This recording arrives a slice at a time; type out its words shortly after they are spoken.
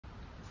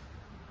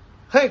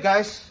Hey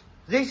guys,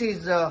 this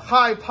is a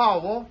high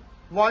power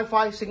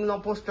Wi-Fi signal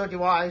booster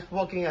device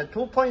working at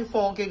 2.4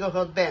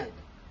 GHz band.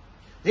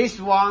 This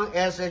one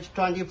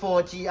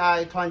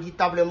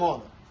SH24Gi20W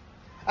model.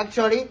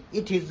 Actually,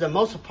 it is the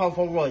most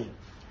powerful version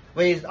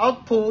with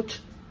output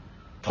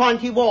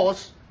 20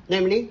 volts,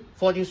 namely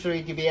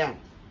 43 dBm.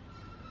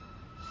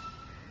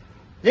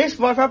 This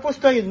Wi-Fi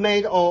booster is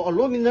made of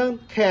aluminum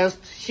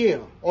cast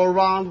shell, all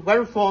around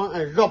very firm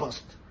and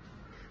robust.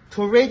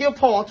 To radio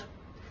port,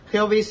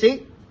 here we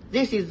see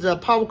this is the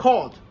power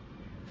cord,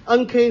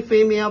 NK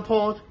female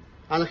port,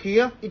 and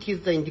here it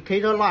is the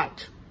indicator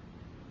light.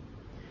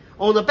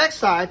 On the back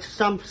side,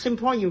 some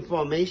simple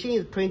information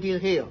is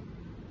printed here.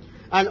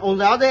 And on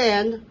the other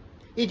end,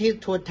 it is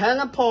to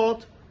antenna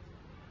port,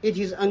 it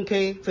is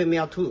NK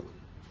female too.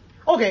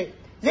 Okay,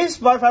 this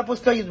Wi-Fi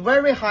booster is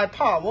very high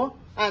power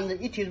and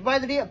it is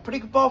widely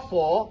applicable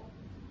for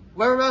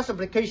various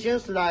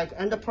applications like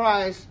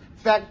enterprise,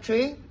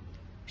 factory,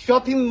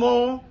 shopping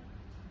mall,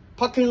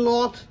 parking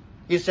lot,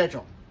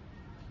 etc.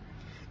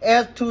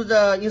 As to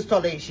the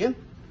installation,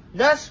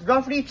 let's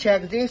roughly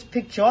check this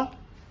picture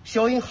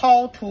showing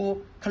how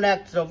to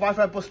connect the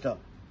Wi-Fi booster.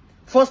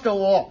 First of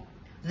all,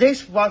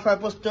 this Wi-Fi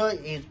booster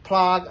is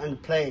plug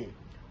and play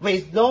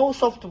with no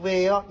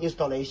software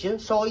installation,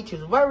 so it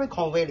is very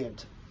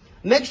convenient.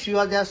 Make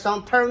sure that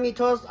some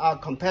parameters are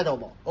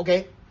compatible,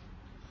 okay?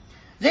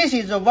 This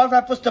is the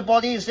Wi-Fi booster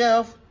body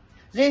itself.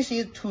 This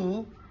is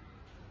to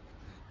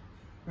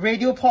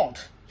radio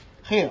port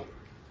here.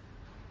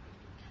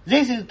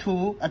 This is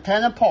to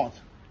antenna port.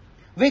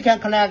 We can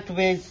connect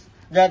with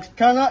the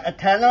external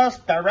antennas,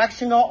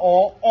 directional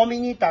or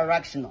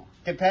omnidirectional,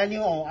 depending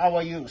on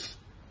our use.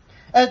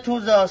 As to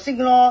the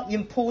signal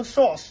input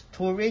source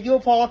to radio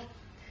port,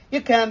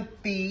 it can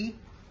be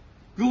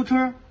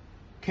router,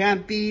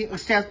 can be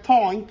access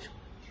point,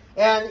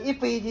 and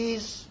if it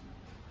is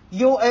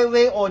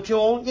UAV or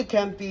drone, it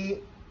can be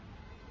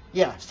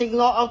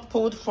signal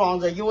output from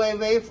the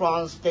UAV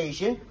from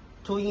station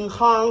to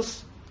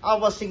enhance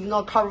our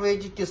signal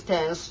coverage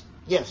distance.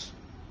 Yes.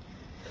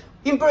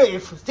 In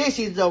brief, this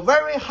is a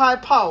very high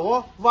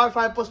power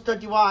Wi-Fi booster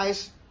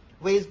device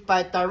with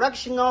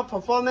bi-directional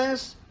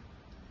performance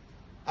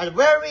and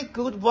very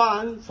good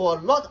one for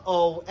a lot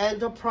of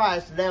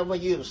enterprise level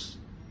use.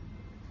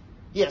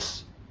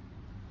 Yes.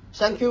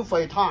 Thank you for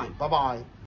your time. Bye-bye.